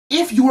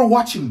If you are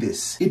watching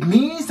this, it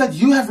means that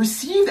you have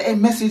received a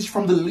message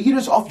from the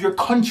leaders of your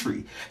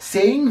country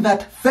saying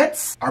that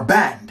fetes are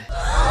banned.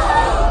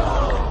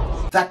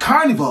 That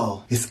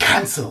carnival is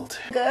cancelled.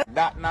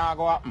 That now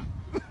go happen.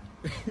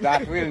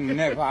 That will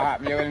never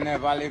happen. You will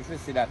never live to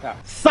see that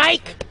happen.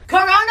 Psych!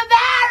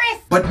 Coronavirus!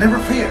 But never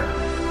fear.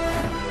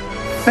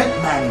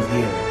 Fete Man is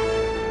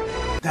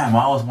here. Damn,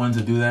 I always wanted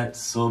to do that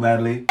so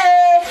badly.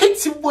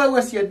 It's your boy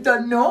Wes, you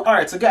don't know.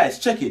 Alright, so guys,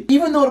 check it.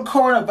 Even though the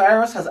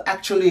coronavirus has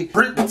actually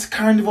ripped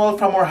Carnival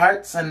from our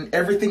hearts and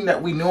everything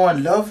that we know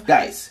and love,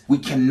 guys, we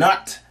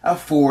cannot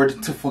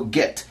afford to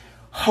forget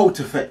how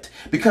to fete,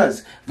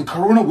 because the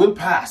corona will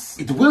pass.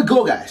 It will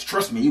go, guys,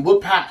 trust me, it will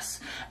pass.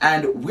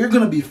 And we're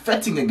gonna be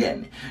feting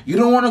again. You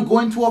don't want to go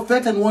into a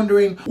fete and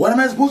wondering, what am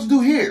I supposed to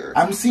do here?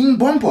 I'm seeing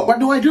bumper. What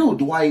do I do?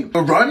 Do I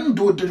run?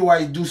 Do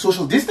I do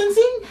social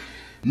distancing?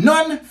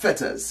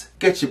 Non-fetters,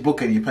 get your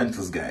book and your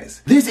pencils,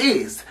 guys. This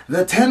is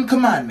the 10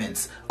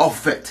 Commandments of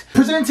Fete.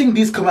 Presenting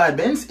these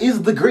commandments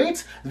is the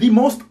great, the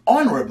most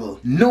honorable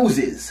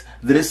Noses,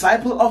 the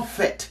disciple of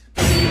Fete.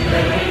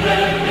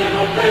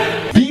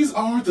 These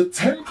are the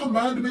 10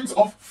 Commandments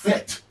of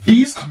Fete.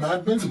 These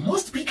commandments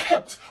must be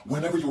kept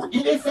whenever you are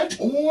in a fete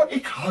or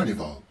a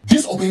carnival.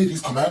 Disobey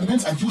these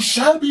commandments and you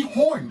shall be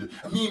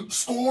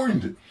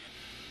scorned.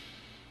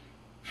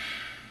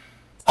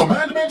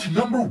 Commandment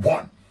number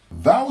 1.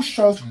 Thou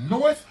shalt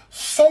knoweth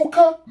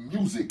soca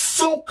music.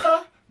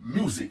 Soca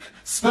music.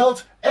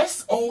 Spelled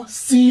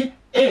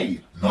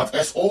S-O-C-A, not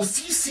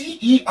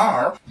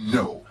S-O-C-C-E-R.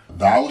 No.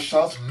 Thou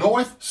shalt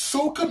knoweth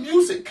soca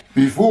music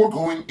before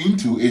going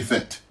into a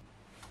fete.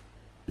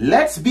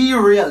 Let's be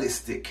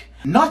realistic.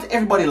 Not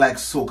everybody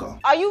likes soca.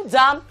 Are you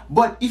dumb?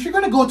 But if you're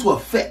gonna go to a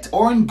fete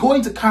or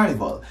going to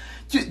carnival,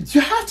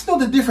 you have to know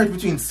the difference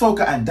between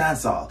soca and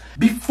dancehall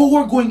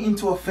before going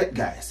into a fete,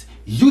 guys.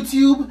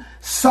 YouTube,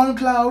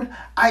 SoundCloud,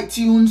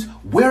 iTunes,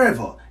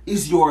 wherever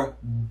is your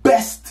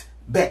best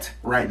bet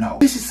right now.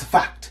 This is a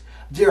fact.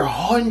 There are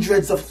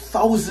hundreds of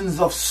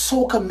thousands of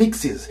soca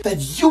mixes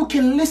that you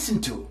can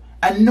listen to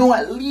and know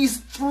at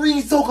least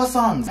 3 soca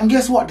songs. And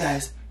guess what,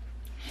 guys?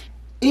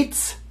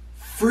 It's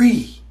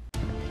free.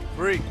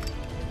 Free.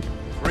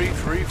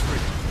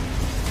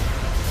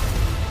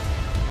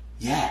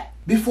 Yeah.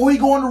 Before you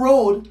go on the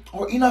road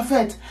or in a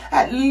fete,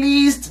 at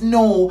least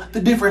know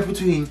the difference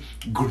between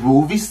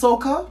groovy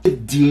soca, the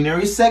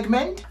deanery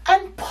segment,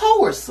 and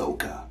power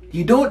soca.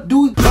 You don't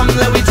do in a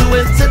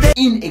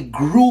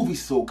groovy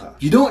soca.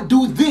 You don't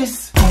do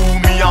this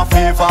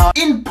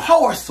in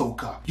power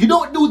soca. You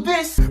don't do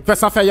this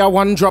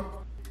one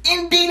drop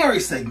in deanery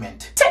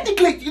segment.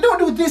 Technically, you don't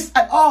do this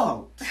at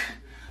all.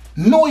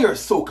 Know your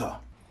soca.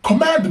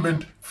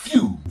 Commandment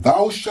few.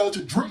 Thou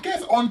shalt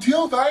drinketh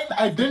until thine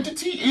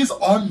identity is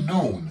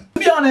unknown. To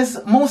be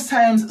honest, most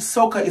times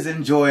soca is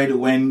enjoyed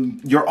when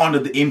you're under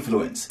the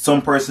influence.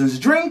 Some persons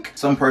drink,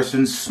 some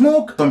persons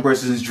smoke, some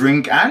persons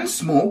drink and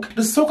smoke.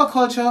 The soca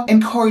culture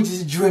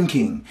encourages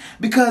drinking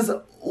because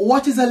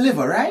what is a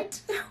liver, right?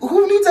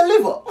 Who needs a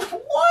liver?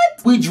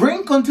 What? We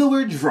drink until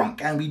we're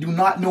drunk and we do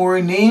not know our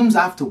names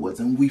afterwards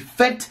and we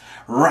fete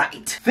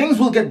right. Things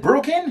will get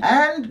broken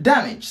and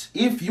damaged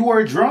if you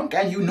are drunk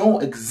and you know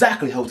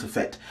exactly how to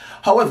fete.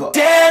 However,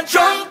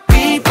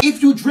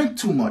 if you drink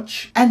too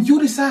much and you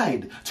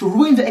decide to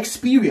ruin the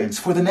experience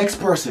for the next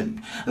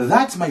person,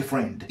 that, my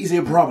friend, is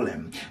a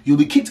problem. You'll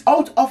be kicked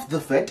out of the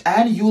fete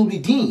and you'll be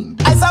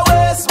deemed as a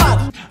waste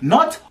man.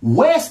 Not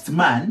waste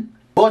man,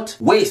 but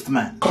waste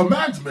man.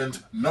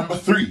 Commandment number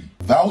 3.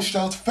 Thou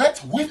shalt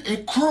fete with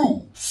a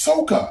crew.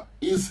 Soca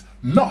is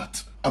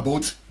not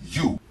about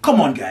you. Come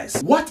on, guys.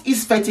 What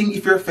is feting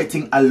if you're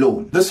feting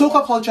alone? The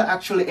soca culture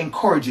actually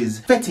encourages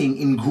feting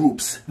in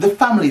groups, the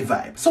family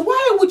vibe. So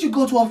why would you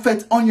go to a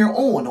fete on your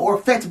own or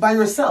fete by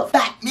yourself?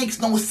 That makes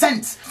no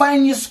sense.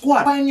 Find your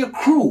squad, find your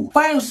crew,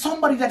 find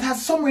somebody that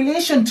has some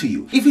relation to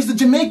you. If it's the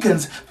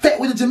Jamaicans, fete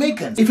with the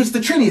Jamaicans. If it's the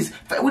Trinis,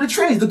 fete with the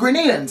Trinis, the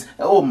Grenadans.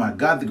 Oh my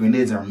God, the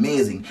Grenadans are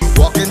amazing.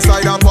 Walk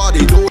inside our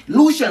body.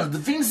 Lucians, the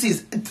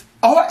Vincys,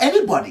 or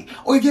anybody.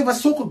 Or if you have a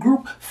soca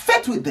group,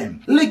 fete with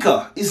them.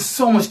 Liquor is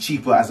so much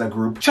cheaper as a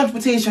group.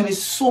 Transportation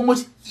is so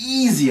much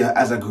easier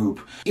as a group.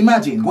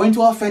 Imagine going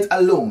to a fete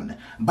alone,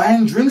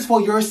 buying drinks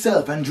for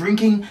yourself and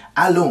drinking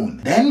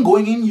alone, then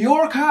going in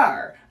your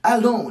car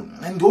alone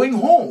and going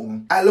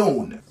home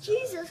alone.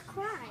 Jesus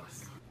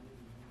Christ.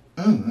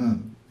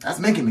 That's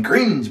making me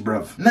cringe,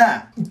 bruv.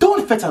 Nah,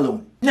 don't fete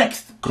alone.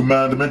 Next.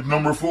 Commandment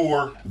number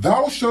 4.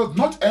 Thou shalt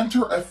not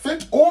enter a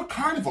fete or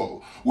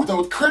carnival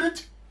without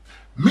credit,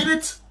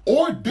 minutes,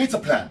 or data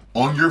plan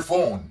on your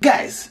phone.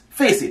 Guys,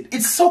 face it,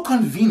 it's so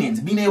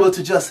convenient being able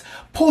to just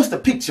post a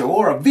picture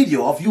or a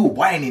video of you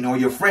whining or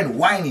your friend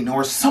whining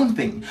or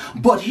something.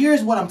 But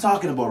here's what I'm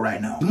talking about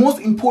right now. The most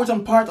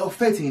important part of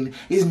feting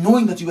is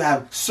knowing that you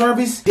have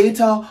service,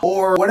 data,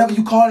 or whatever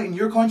you call it in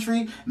your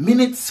country,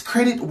 minutes,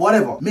 credit,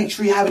 whatever. Make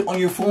sure you have it on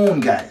your phone,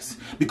 guys,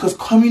 because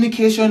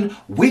communication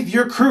with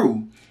your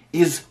crew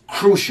is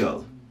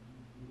crucial.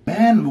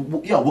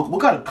 Man, yo, we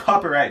gotta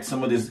copyright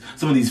some of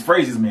these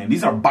phrases, man.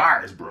 These are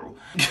bars, bro.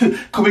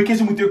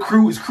 Communication with your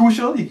crew is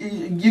crucial.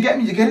 You get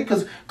me? You get it?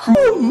 Because crew.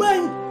 Oh my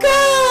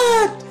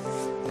God!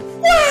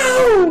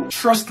 Wow!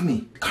 Trust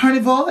me,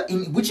 Carnival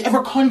in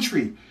whichever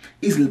country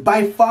is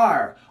by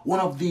far one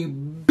of the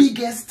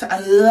biggest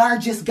and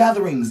largest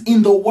gatherings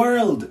in the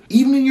world.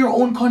 Even in your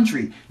own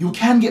country, you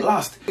can get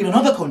lost. In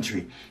another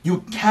country,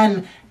 you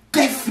can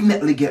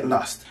definitely get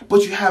lost.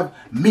 But you have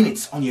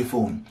minutes on your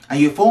phone. And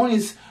your phone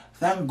is,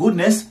 thank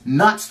goodness,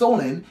 not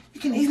stolen. You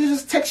can easily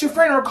just text your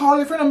friend or call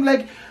your friend. I'm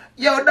like,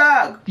 yo,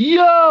 dog.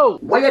 Yo!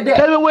 Where you there?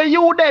 Tell me where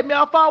you there, me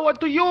I forward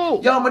to you.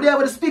 Yo, I'm there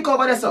with the speaker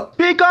over there, sir.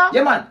 Speaker?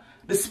 Yeah, man.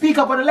 The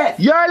speaker on the left.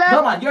 Your left?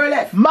 No, man, your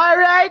left. My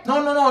right?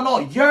 No,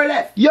 your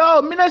left.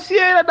 Yo, me not see you,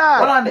 dog.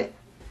 Hold on there.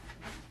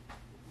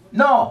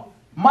 No,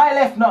 my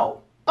left,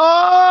 no.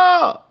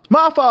 Oh!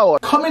 My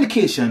forward.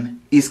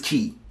 Communication is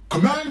key.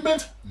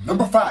 Commandment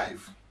number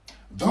 5.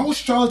 Thou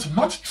shalt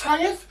not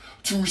trieth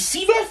to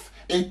receiveth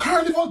a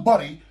carnival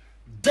body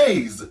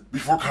days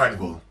before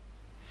carnival.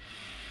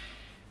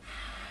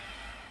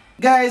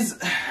 Guys,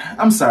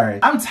 I'm sorry.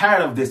 I'm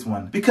tired of this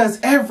one because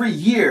every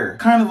year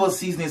carnival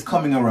season is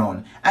coming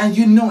around and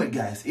you know it,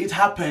 guys. It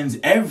happens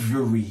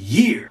every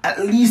year,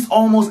 at least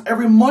almost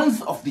every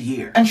month of the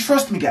year. And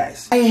trust me,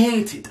 guys, I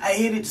hate it. I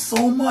hate it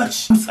so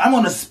much. I'm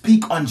gonna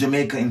speak on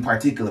Jamaica in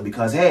particular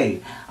because,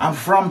 hey, I'm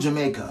from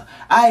Jamaica.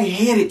 I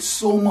hate it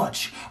so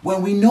much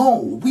when we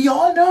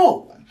all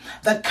know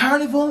that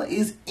carnival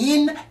is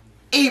in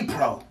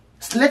April.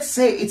 So let's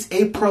say it's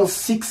April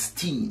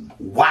 16.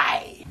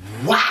 Why?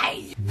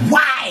 Why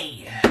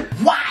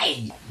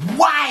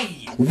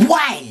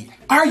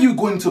are you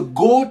going to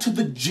go to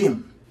the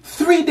gym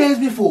 3 days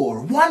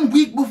before, 1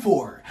 week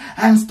before,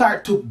 and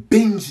start to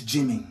binge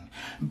gymming?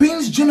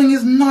 Binge gymming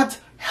is not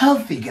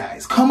healthy,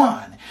 guys. Come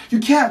on. You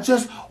can't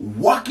just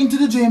walk into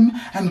the gym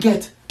and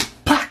get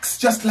packs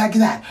just like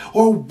that,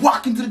 or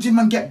walk into the gym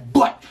and get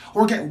butt,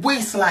 or get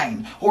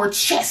waistline, or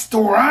chest,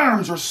 or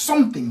arms, or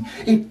something.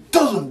 It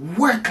doesn't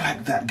work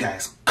like that,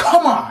 guys.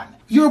 Come on.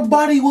 Your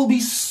body will be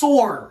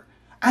sore,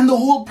 and the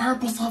whole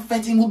purpose of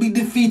fetting will be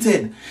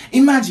defeated.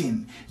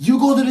 Imagine, you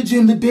go to the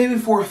gym the day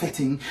before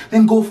fetting,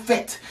 then go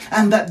fet,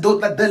 and that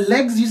the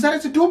legs you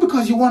started to do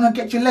because you want to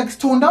get your legs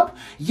toned up?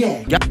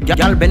 Yeah.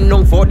 Y'all been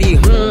known for the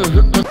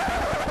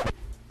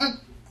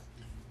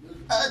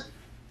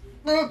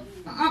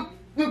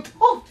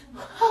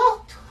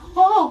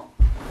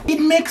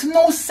It makes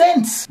no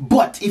sense.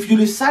 But if you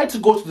decide to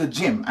go to the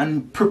gym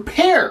and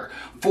prepare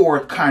for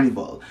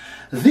carnival,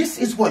 this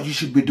is what you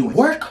should be doing.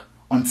 Work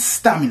on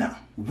stamina.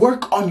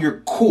 Work on your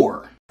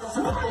core.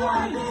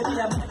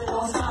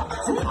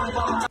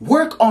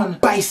 Work on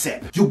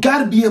bicep. You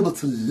gotta be able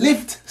to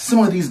lift some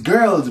of these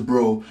girls,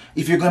 bro,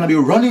 if you're gonna be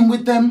running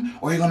with them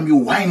or you're gonna be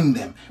whining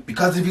them.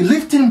 Because if you're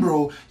lifting,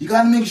 bro, you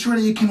gotta make sure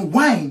that you can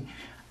whine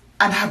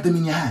and have them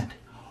in your hand.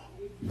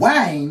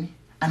 Whine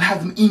and have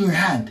them in your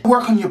hand.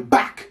 Work on your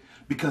back.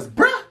 Because,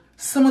 bruh,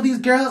 some of these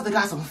girls, they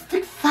got some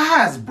thick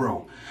thighs,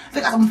 bro.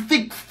 They got some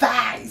thick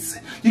thighs.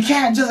 You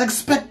can't just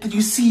expect that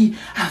you see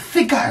a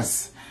thick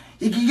ass.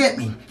 You get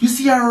me? You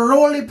see a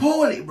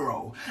roly-poly,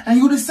 bro. And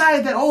you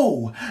decide that,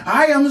 oh,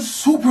 I am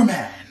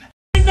Superman.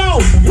 No.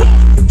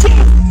 1, 2,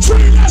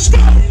 3, let's go.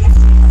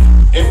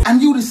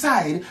 And you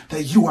decide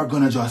that you are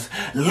gonna just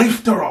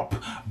lift her up.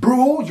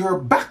 Bro, your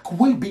back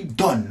will be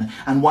done.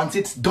 And once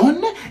it's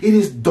done, it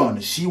is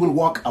done. She will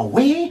walk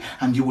away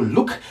and you will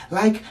look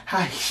like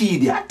a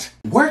idiot.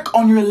 Work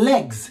on your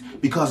legs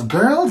because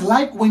girls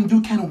like when you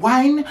can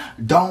whine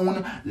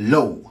down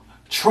low.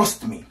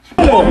 Trust me.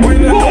 Because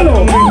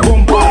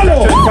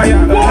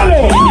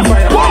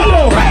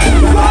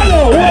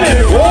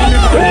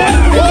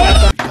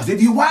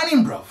if you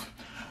whining, bro,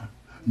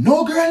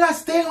 no girl are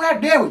staying right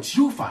there with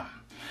you, fam.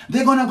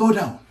 They're gonna go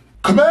down.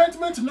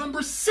 Commandment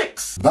number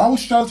 6. Thou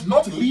shalt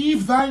not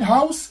leave thine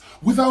house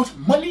without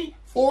money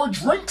for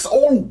drinks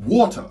or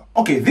water.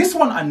 Okay, this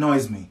one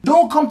annoys me.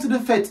 Don't come to the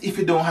fete if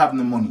you don't have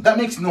no money. That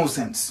makes no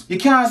sense. You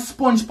can't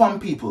sponge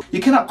pump people. You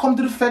cannot come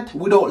to the fete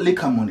without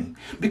liquor money.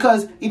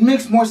 Because it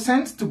makes more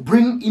sense to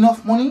bring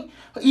enough money,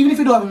 even if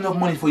you don't have enough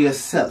money for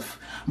yourself.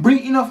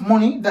 Bring enough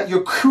money that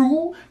your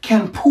crew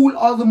can pool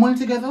all the money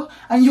together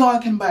and you all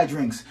can buy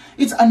drinks.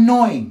 It's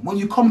annoying when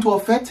you come to a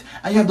fete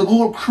and you have the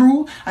whole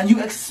crew and you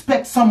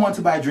expect someone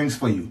to buy drinks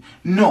for you.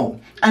 No.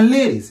 And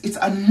ladies, it's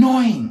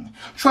annoying.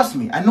 Trust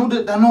me, I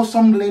know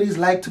some ladies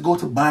like to go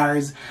to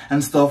bars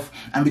and stuff,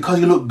 and because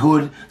you look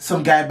good,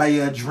 some guy buy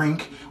you a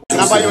drink.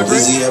 Now buy you a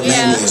drink?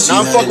 Yeah. Now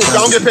I'm fucking with you. I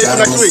don't get paid for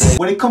next week.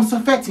 When it comes to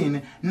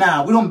fetting,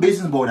 nah, we don't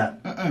business about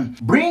that.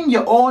 Bring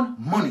your own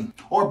money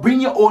or bring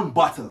your own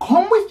bottle.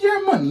 Come with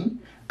your money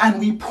and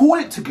we pool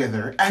it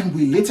together and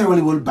we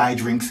literally will buy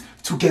drinks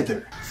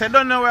together. So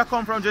don't know where I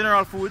come from,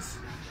 General Foods,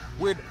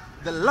 with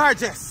the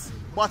largest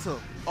bottle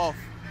of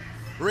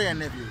Ray &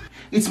 Nephew.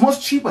 It's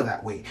much cheaper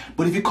that way.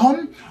 But if you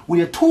come with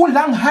your too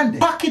long-handed,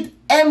 pocket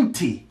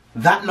empty,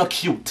 that not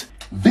cute.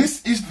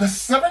 This is the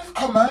 7th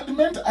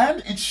commandment,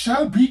 and it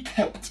shall be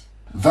kept.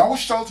 Thou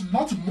shalt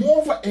not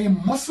move a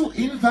muscle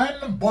in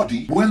thine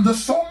body when the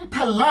song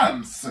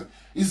Palance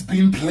is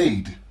being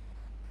played.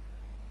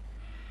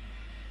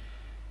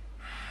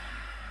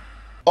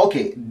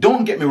 Okay,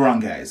 don't get me wrong,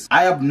 guys.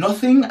 I have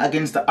nothing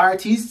against the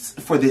artists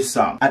for this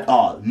song at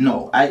all.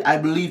 No, I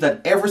believe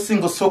that every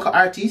single soca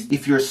artist,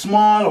 if you're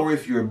small or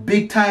if you're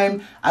big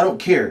time, I don't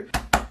care.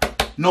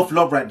 Enough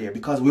love right there,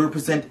 because we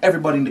represent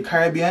everybody in the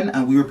Caribbean,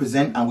 and we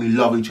represent and we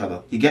love each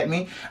other. You get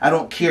me? I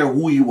don't care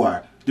who you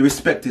are. The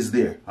respect is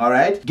there,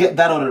 alright? Get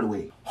that out of the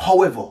way.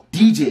 However,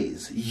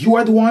 DJs, you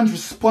are the ones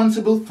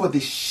responsible for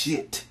this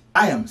shit.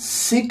 I am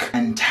sick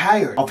and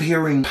tired of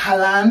hearing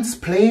Palance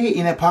play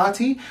in a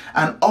party,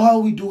 and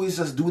all we do is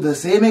just do the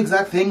same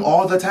exact thing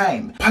all the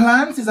time.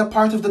 Palance is a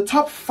part of the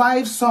top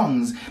 5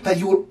 songs that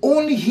you will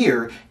only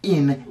hear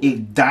in a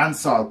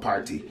dancehall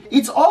party.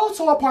 It's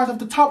also a part of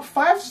the top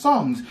 5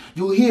 songs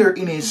you'll hear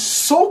in a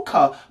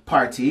soca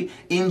party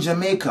in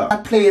Jamaica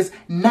that plays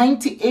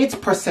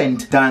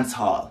 98%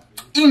 dancehall.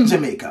 In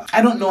Jamaica.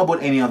 I don't know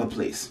about any other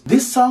place.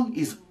 This song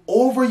is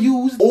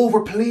overused,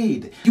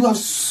 overplayed. You have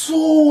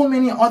so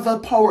many other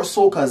power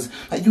socas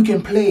that you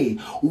can play.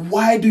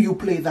 Why do you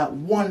play that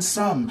one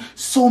song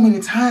so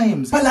many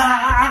times?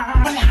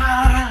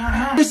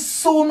 There's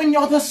so many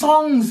other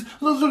songs.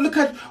 Look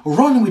at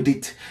Run With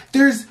It.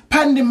 There's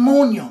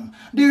Pandemonium.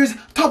 There's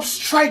Top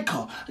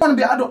Striker. I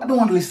don't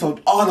want to list out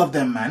all of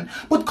them, man.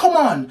 But come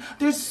on,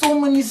 there's so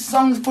many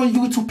songs for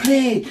you to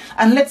play.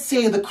 And let's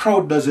say the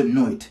crowd doesn't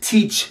know it.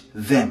 Teach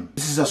them.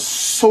 This is a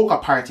soca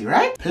party,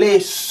 right? Play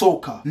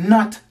soca,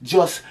 not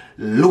just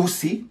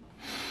Lucy,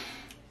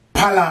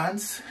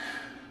 Palance,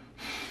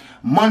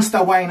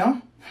 Monster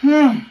Whiner.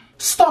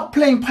 Stop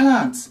playing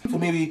Palance for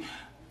maybe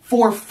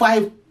 4,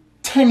 5,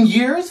 10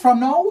 years from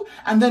now,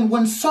 and then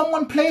when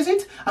someone plays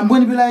it, I'm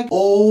going to be like,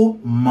 oh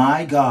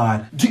my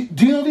god. Do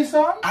you know this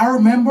song? I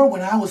remember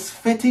when I was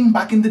fetting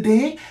back in the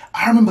day,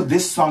 I remember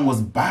this song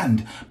was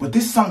banned, but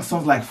this song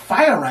sounds like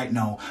fire right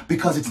now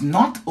because it's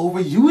not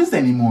overused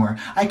anymore.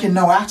 I can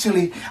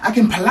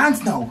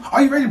Palance now.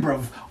 Are you ready,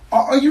 bruv?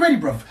 Are you ready,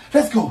 bruv?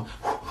 Let's go.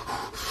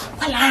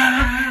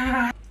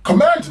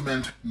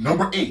 Commandment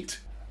number 8.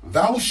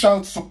 Thou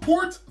shalt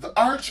support the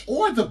arch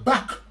or the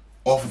back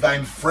of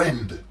thine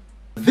friend.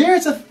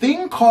 There's a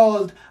thing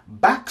called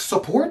back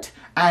support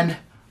and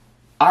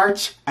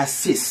arch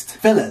assist.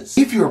 Fellas,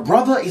 if your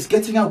brother is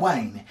getting a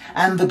wine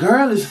and the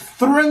girl is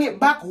throwing it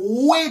back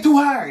way too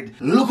hard,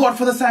 look out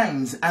for the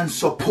signs and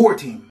support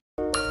him.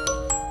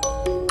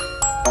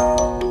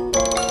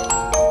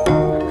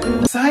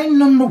 Sign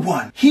number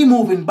 1, he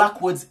moving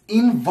backwards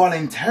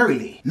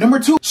involuntarily. Number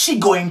 2, she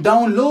going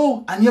down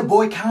low and your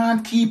boy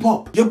can't keep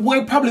up. Your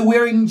boy probably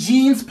wearing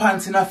jeans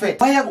pants in a fete.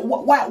 Why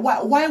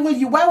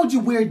would you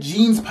wear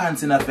jeans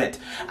pants in a fete?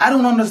 I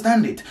don't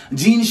understand it.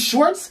 Jeans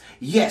shorts?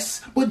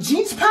 Yes. But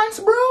jeans pants,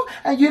 bro?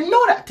 And you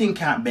know that thing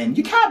can't bend.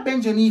 You can't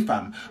bend your knee,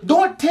 fam.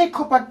 Don't take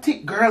up a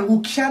thick girl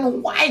who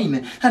can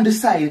whine and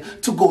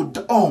decide to go,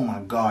 oh my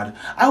god.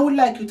 I would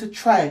like you to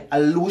try a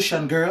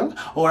Lucian girl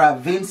or a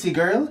Vincy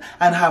girl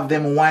and have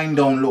them wind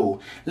down low.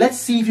 Let's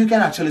see if you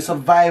can actually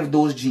survive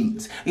those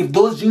jeans. If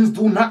those jeans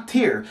do not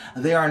tear,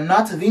 they are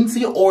not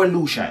Vincy or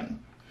Lucian.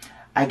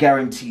 I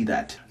guarantee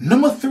that.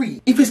 Number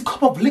 3, if his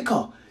cup of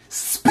liquor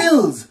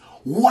spills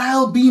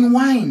while being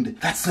wined,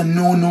 that's a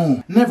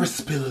no-no. Never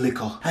spill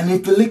liquor. And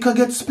if the liquor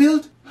gets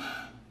spilled,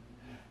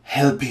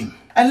 help him.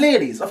 And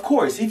ladies, of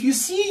course, if you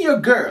see your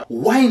girl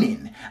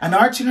whining and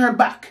arching her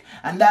back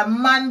and that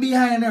man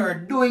behind her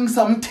doing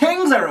some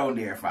things around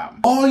there,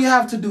 fam, all you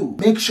have to do,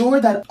 make sure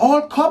that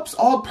all cups,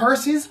 all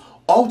purses,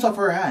 out of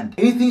her hand.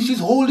 Anything she's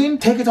holding,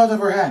 take it out of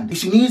her hand. If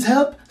she needs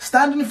help,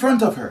 stand in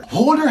front of her.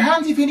 Hold her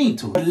hand if you need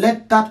to. But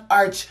let that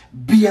arch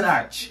be an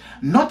arch.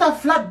 Not a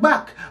flat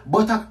back,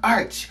 but an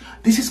arch.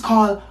 This is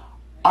called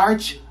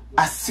arch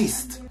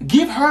assist.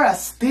 Give her a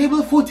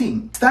stable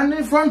footing. Stand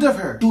in front of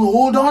her. To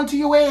hold on to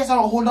your waist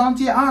or hold on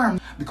to your arm.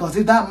 Because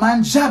if that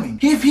man jamming,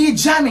 if he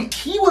jamming,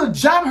 he will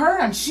jam her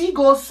and she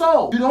goes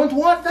so. You don't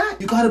want that.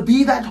 You gotta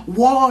be that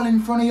wall in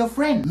front of your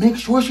friend. Make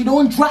sure she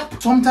don't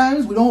drop.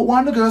 Sometimes we don't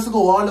want the girls to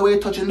go all the way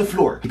touching the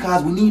floor.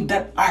 Because we need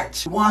that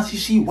arch. We want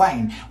she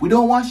whine. We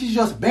don't want she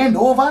just bend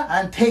over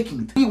and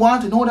taking it. We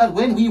want to know that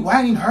when we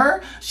whining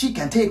her, she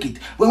can take it.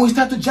 When we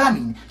start to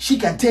jamming, she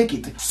can take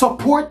it.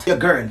 Support your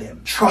girl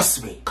them.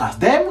 Trust me. Because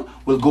them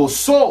will go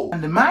so.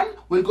 And the man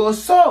will go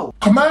so.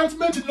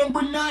 Commandment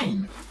number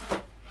 9.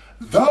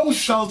 Thou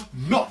shalt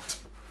not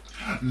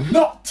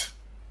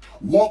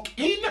walk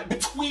in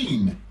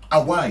between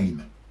a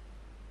wine.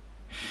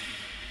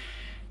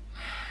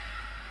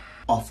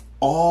 Of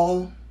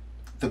all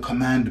the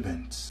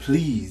commandments,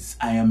 please,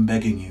 I am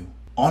begging you,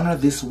 honor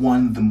this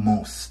one the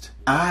most.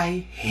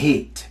 I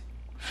hate.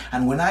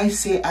 And when I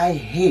say I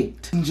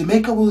hate, in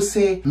Jamaica we'll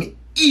say, me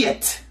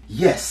eat.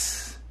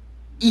 Yes,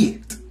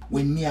 eat.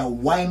 When me a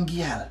wine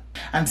girl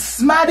and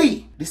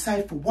smaddy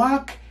decide to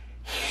walk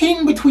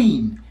in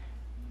between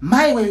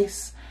my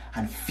waist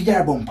and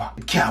fear bumper,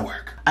 it can't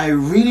work. I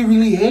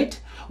really hate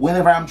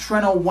whenever I'm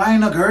trying to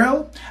wine a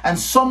girl and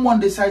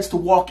someone decides to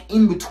walk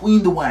in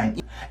between the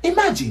wine.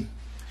 Imagine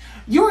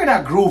You're in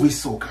a groovy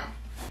soca.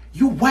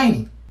 You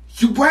whining.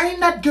 You whining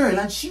that girl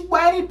and she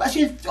whining, but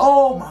she,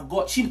 oh my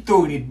God, she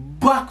throwing it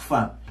back,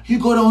 fam. You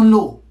go down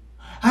low.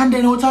 And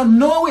then out of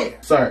nowhere.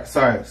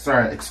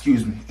 Sorry,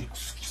 excuse me.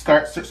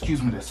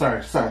 Excuse me there.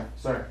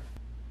 Sorry.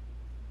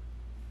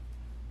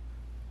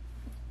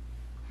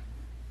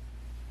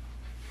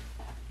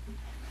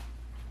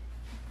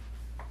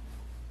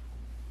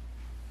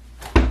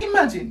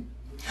 Imagine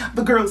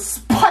the girl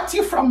spot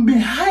you from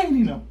behind,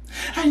 you know,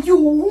 and you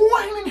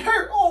whining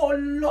her. Oh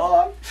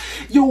Lord,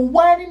 you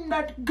whining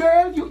that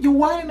girl. You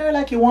whining her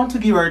like you want to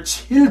give her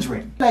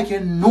children, like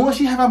you know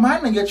she have a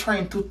man and you're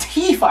trying to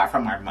thief her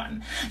from her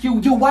man. You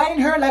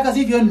whining her like as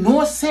if you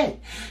know say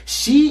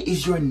she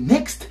is your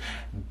next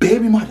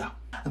baby mother.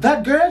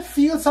 That girl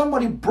feels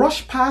somebody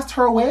brush past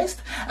her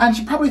waist and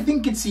she probably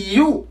think it's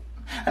you,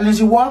 and as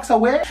she walks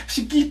away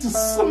she keeps to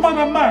some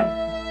other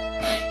man.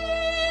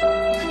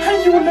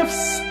 And you will have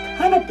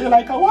stand up there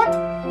like a what?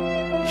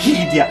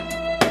 Idiot.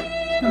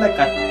 Like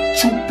a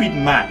stupid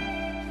man.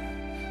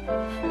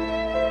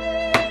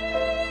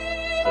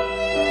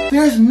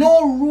 There's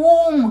no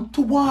room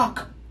to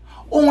walk.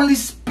 Only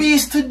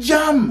space to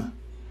jam.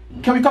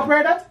 Can we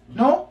copyright that?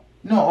 No?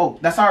 No. Oh,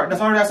 that's already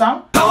that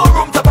song? No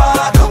room to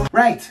park.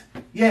 Right.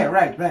 Yeah,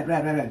 right.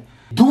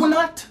 Do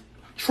not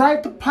try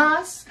to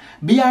pass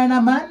behind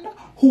a man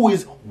who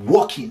is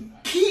walking.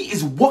 He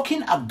is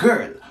walking a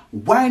girl,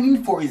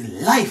 whining for his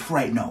life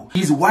right now.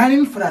 He's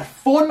whining for that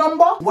phone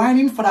number,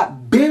 whining for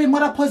that baby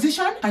mother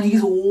position, and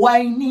he's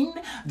whining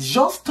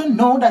just to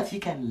know that he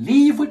can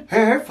leave with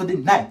her for the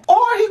night.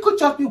 Or he could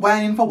just be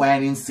whining for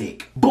whining's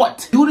sake.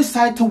 But you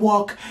decide to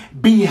walk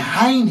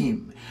behind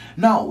him.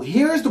 Now,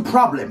 here's the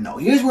problem now.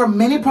 Here's where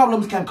many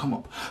problems can come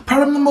up.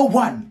 Problem number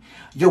one.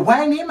 You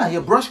whine him and you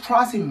brush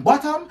cross him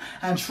bottom,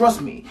 and trust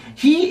me,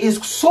 he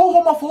is so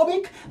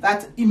homophobic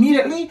that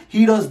immediately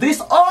he does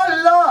this,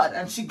 oh Lord,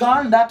 and she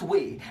gone that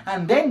way.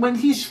 And then when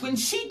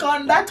she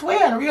gone that way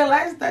and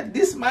realized that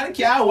this man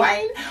can't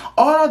whine,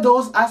 all of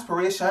those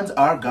aspirations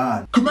are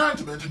gone.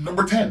 Commandment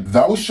number 10.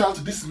 Thou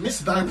shalt dismiss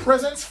thy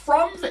presence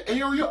from the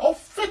area of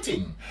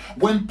fitting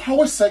when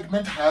power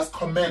segment has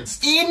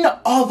commenced. In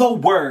other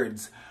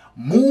words,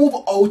 move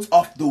out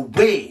of the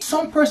way.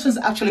 Some persons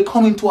actually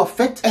come into a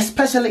fet,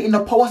 especially in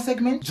the power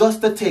segment,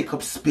 just to take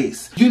up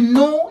space. You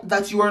know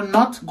that you are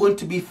not going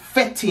to be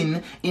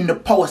fetting in the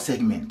power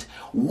segment.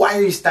 Why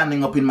are you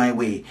standing up in my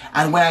way?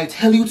 And when I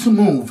tell you to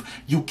move,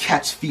 you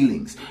catch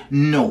feelings.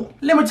 No.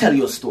 Let me tell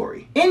you a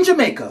story. In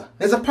Jamaica,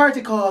 there's a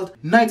party called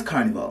Night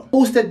Carnival,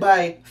 hosted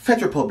by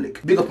Fet Republic.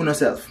 Big up on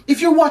yourself.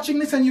 If you're watching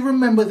this and you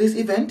remember this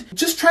event,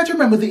 just try to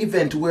remember the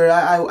event where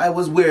I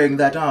was wearing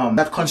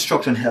that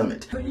construction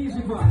helmet.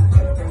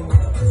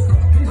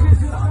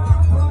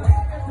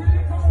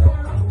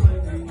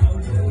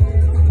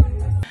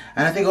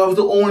 And I think I was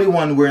the only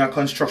one wearing a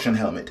construction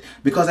helmet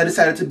because I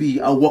decided to be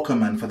a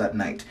walkerman for that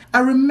night. I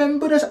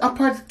remember there's a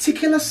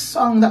particular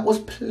song that was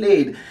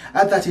played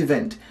at that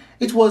event.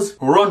 It was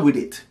Run With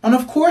It. And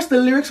of course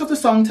the lyrics of the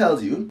song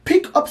tells you,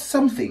 pick up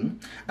something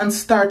and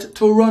start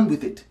to run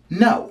with it.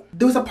 Now,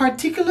 there was a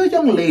particular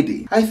young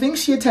lady, I think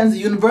she attends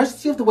the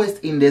University of the West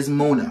Indies,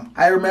 Mona.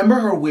 I remember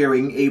her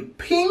wearing a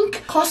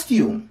pink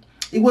costume.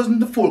 It wasn't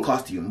the full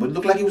costume, but it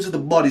looked like it was the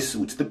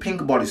bodysuit, the pink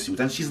bodysuit.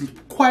 And she's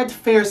quite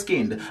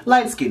fair-skinned,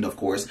 light-skinned of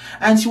course.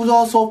 And she was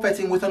also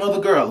fetting with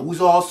another girl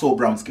who's also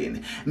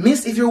brown-skinned.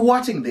 Miss, if you're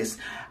watching this,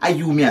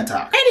 Ayumi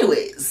attack.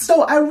 Anyways,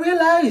 so I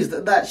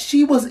realized that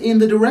she was in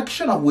the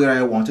direction of where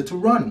I wanted to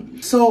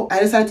run. So I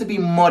decided to be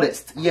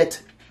modest,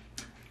 yet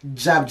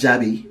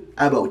jabby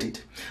about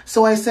it.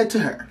 So I said to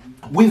her,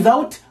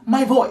 without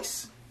my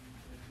voice,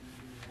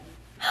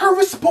 her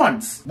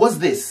response was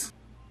this.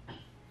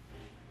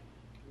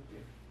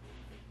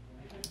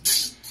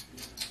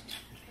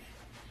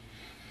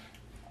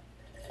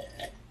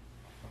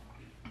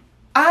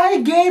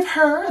 I gave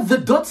her the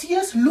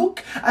dirtiest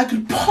look I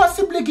could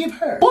possibly give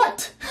her.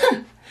 But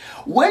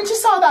when she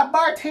saw that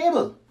bar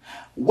table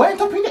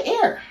went up in the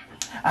air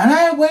and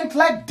I went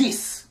like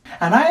this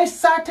and I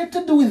started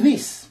to do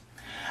this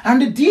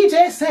and the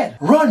DJ said,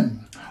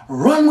 run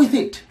with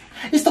it.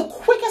 It's the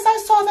quickest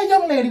I saw the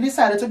young lady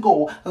decided to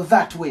go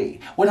that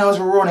way when I was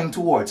running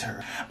towards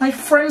her. My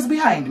friends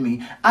behind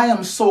me, I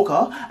Am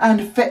Soca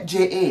and Fet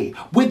JA,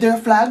 with their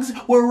flags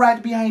were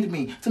right behind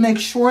me to make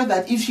sure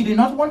that if she did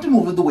not want to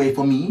move the way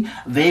for me,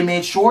 they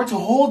made sure to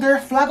hold their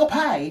flag up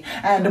high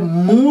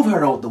and move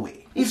her out the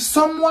way. If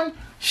someone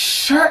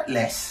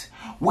shirtless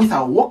with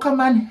a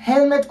Walkerman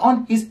helmet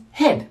on his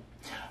head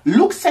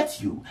looks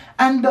at you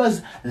and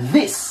does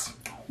this,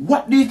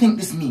 what do you think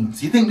this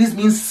means? You think this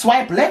means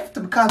swipe left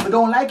because we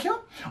don't like you?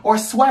 Or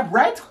swipe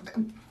right?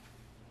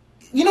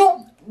 You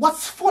know,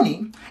 what's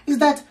funny is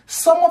that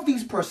some of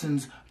these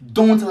persons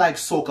don't like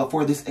soca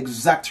for this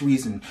exact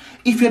reason.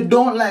 If you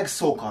don't like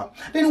soca,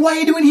 then what are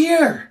you doing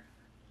here?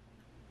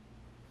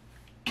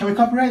 Can we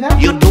copyright that?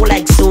 You do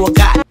like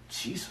soca.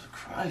 Jesus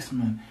Christ,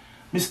 man.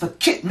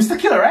 Mr.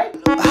 Killer, right?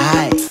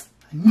 Hi. I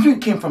knew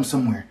it came from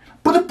somewhere.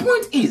 But the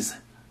point is,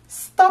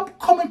 Stop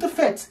coming to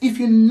fetes if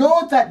you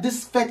know that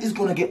this fete is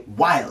gonna get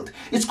wild.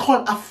 It's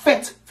called a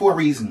fete for a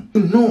reason.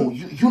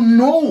 You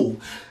know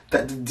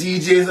that the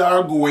DJs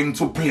are going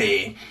to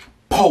play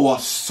power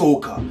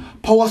soca.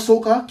 Power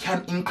soca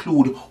can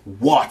include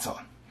water,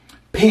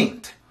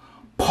 paint,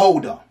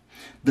 powder,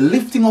 the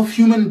lifting of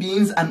human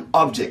beings and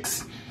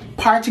objects,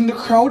 parting the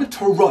crowd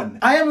to run.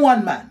 I am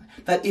one man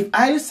that if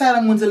I decide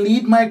I'm going to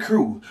lead my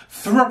crew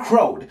through a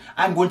crowd,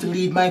 I'm going to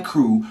lead my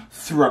crew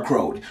through a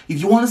crowd.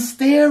 If you want to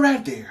stay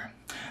right there,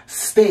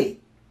 stay.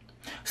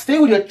 Stay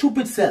with your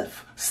stupid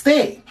self.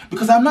 Stay.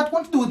 Because I'm not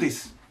going to do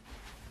this.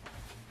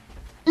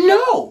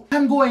 No!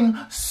 I'm going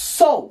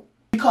so.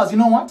 Because you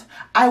know what?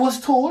 I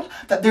was told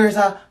that there is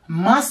a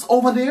mass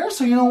over there.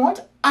 So you know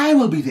what? I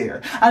will be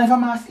there. And if a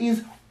mass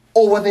is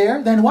over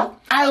there, then what?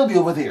 I'll be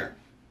over there.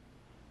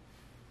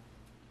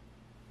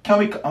 Can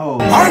we... Oh.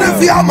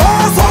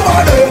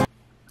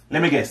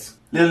 Let me guess.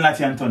 Little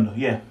Natty and Thunder.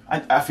 Yeah,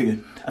 I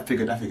figured.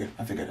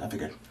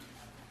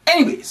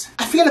 Anyways,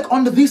 I feel like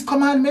under this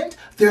commandment,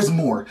 there's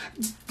more.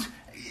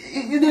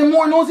 Is there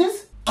more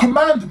noses?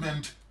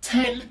 Commandment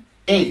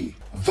 10A.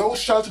 Thou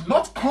shalt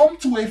not come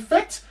to a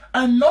fete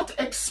and not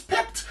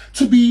expect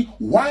to be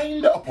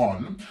wined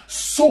upon,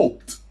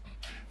 soaked,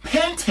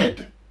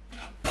 painted,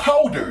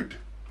 powdered,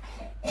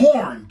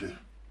 horned,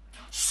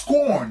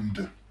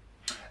 scorned,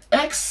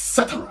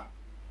 etc.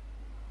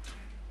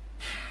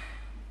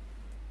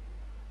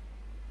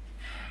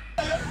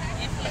 If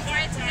you're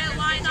going to get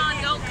wine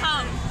on, don't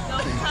come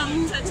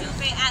to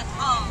Tuesday at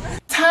all.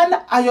 Stand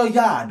at your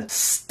yard,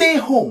 stay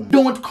home.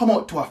 Don't come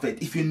out to a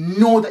fete if you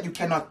know that you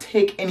cannot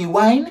take any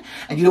wine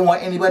and you don't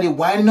want anybody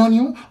whining on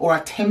you or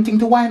attempting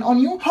to whine on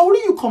you. How do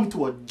you come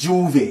to a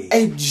juve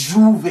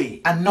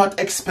and not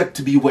expect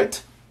to be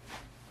wet?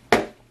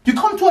 You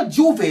come to a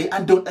juve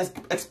and don't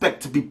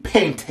expect to be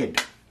painted.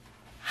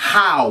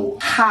 How?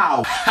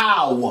 How?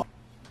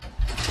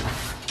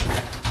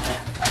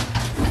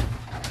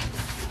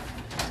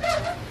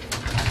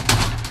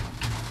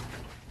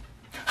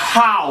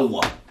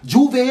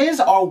 Juves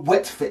are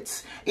wet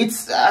fetes.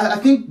 It's, I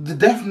think the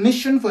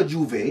definition for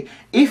juve,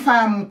 if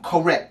I'm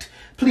correct,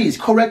 please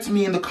correct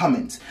me in the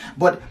comments,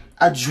 but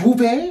a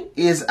juve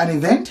is an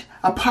event,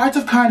 a part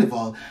of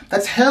carnival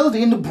that's held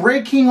in the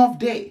breaking of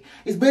day.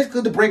 It's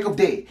basically the break of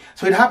day.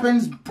 So it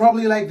happens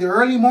probably like the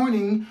early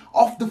morning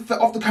of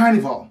the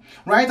carnival,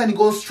 right? And it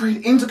goes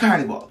straight into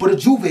carnival. But a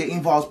juve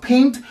involves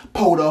paint,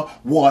 powder,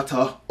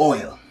 water,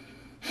 oil.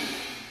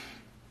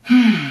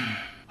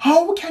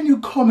 How can you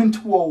come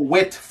into a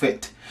wet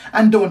fete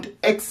and don't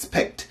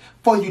expect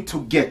for you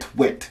to get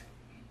wet?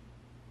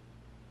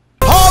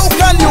 How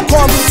can you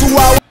come to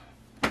our...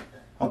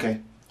 Okay.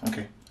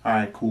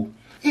 Alright, cool.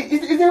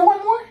 Is there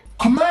one more?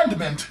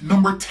 Commandment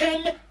number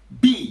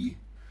 10B.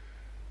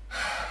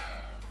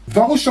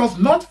 Thou shalt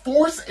not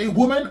force a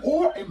woman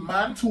or a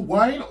man to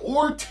wine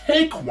or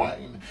take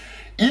wine.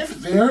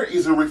 If there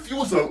is a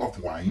refusal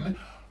of wine,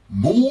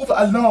 move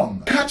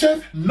along.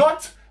 Catcheth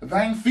not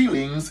thine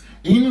feelings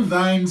in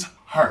thine's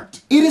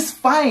heart. It is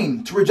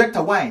fine to reject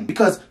a wine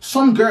because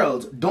some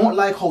girls don't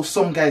like how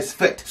some guys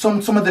fit. Some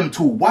of them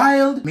too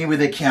wild, maybe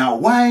they can't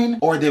wine,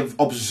 or they've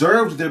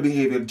observed their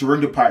behavior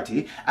during the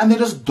party and they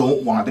just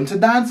don't want them to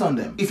dance on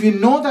them. If you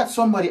know that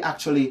somebody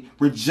actually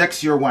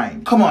rejects your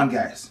wine, come on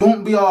guys,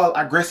 don't be all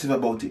aggressive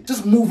about it.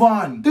 Just move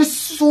on. There's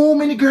so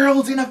many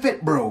girls in a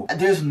fete, bro.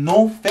 There's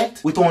no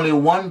fete with only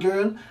one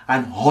girl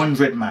and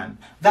 100 man.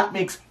 That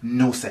makes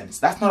no sense.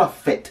 That's not a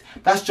fete.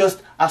 That's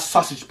just a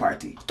sausage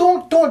party.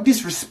 Don't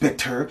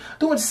disrespect her.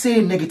 Don't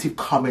say negative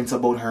comments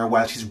about her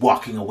while she's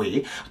walking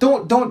away.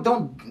 Don't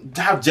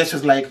have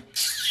gestures like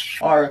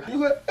or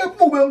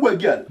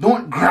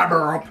don't grab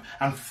her up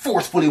and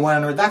forcefully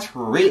whine her. That's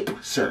rape,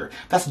 sir.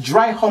 That's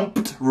dry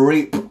humped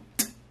rape.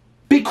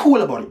 Be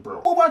cool about it,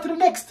 bro. Move on to the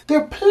next. There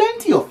are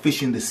plenty of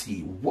fish in the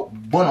sea.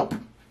 Bun up.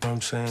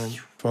 I'm saying,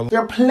 there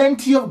are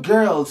plenty of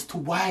girls to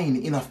whine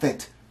in a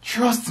fete.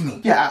 Trust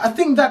me. Yeah, I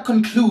think that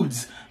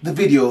concludes the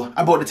video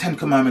about the 10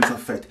 Commandments of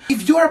Fete.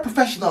 If you're a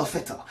professional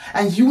feter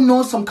and you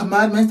know some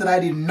commandments that I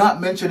did not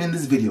mention in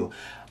this video,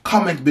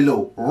 comment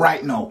below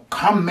right now.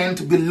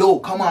 Comment below.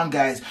 Come on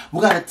guys.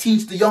 We're gonna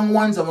teach the young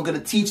ones and we're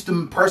gonna teach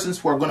the persons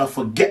who are gonna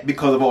forget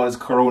because of all this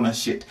corona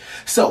shit.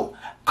 So,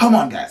 come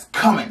on guys,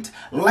 comment,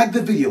 like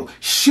the video,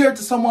 share it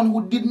to someone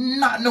who did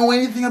not know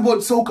anything about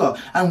soca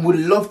and would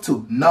love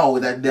to know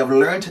that they've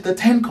learned the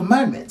 10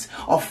 Commandments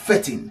of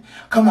Feting.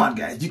 Come on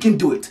guys, you can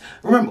do it.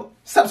 Remember,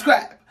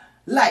 subscribe,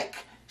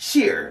 like,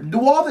 share,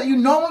 do all that you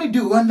normally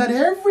do and that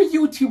every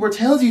YouTuber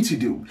tells you to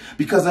do.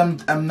 Because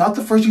I'm not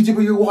the first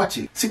YouTuber you're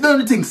watching. Sit down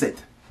the thing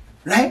set,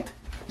 right?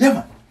 Yeah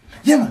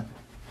man,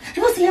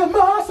 you must see a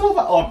mass over.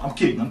 Oh, I'm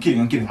kidding.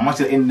 I'm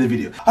actually ending the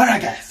video.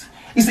 Alright guys,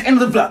 it's the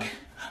end of the vlog.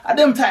 At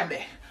them time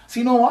there. So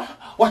you know what?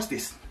 Watch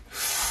this.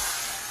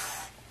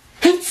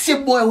 It's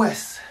your boy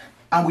Wes.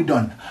 And we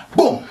done.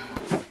 Boom.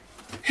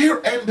 Here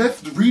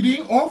endeth the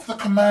reading of the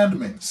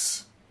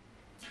commandments.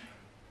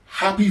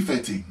 Happy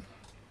feting.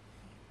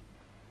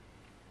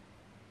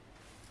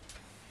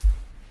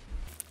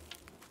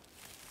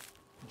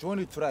 Join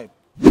the tribe.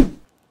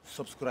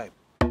 Subscribe.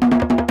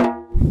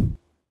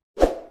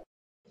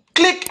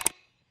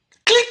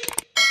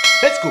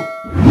 Let's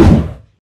go.